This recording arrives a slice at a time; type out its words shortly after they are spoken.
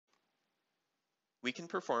We can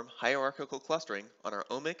perform hierarchical clustering on our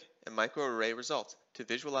ohmic and microarray results to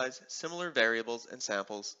visualize similar variables and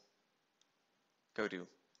samples. Go to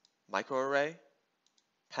Microarray,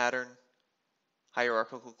 Pattern,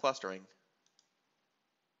 Hierarchical Clustering.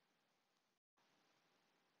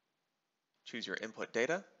 Choose your input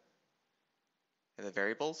data and the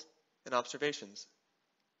variables and observations.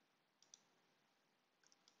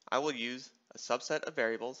 I will use a subset of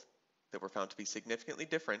variables that were found to be significantly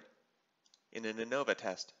different in an ANOVA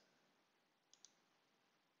test.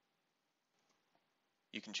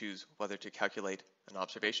 You can choose whether to calculate an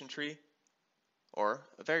observation tree or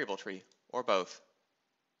a variable tree, or both.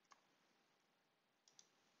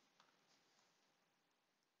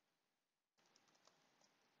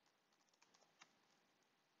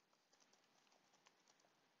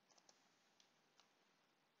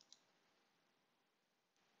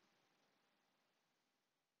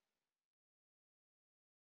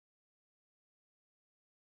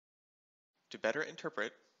 To better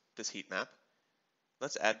interpret this heat map,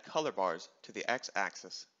 let's add color bars to the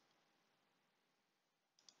x-axis.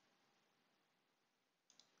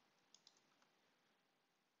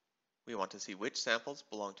 We want to see which samples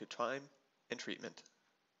belong to time and treatment.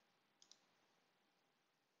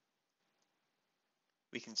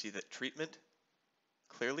 We can see that treatment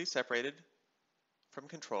clearly separated from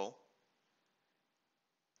control,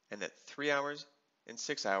 and that 3 hours and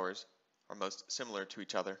 6 hours are most similar to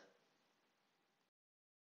each other.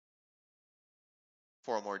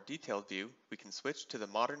 For a more detailed view, we can switch to the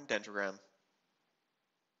modern dendrogram.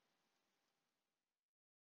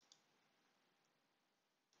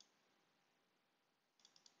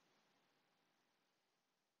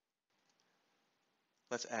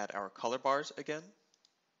 Let's add our color bars again.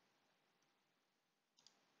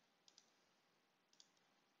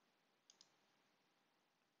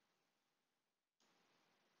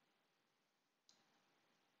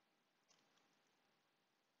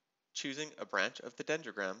 Choosing a branch of the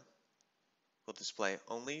dendrogram will display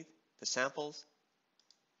only the samples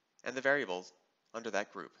and the variables under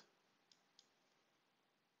that group.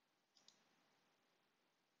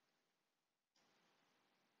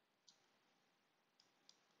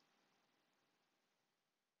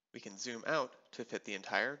 We can zoom out to fit the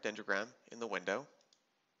entire dendrogram in the window.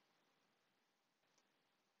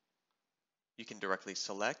 You can directly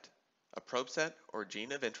select a probe set or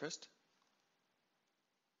gene of interest.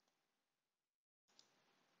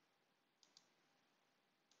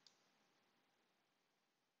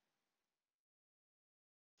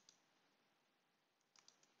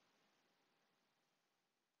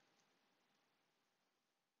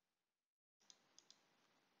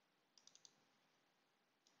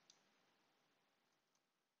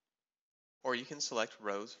 Or you can select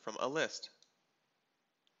rows from a list.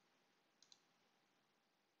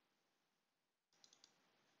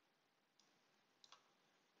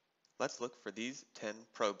 Let's look for these 10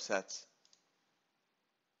 probe sets.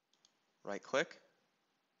 Right-click,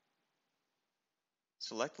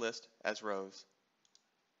 select List as rows.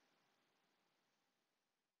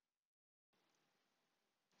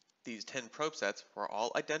 These 10 probe sets were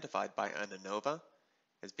all identified by an ANOVA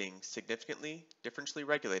as being significantly differentially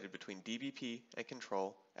regulated between DBP and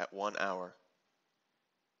control at 1 hour.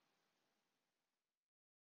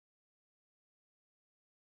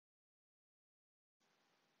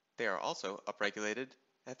 They are also upregulated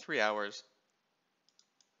at 3 hours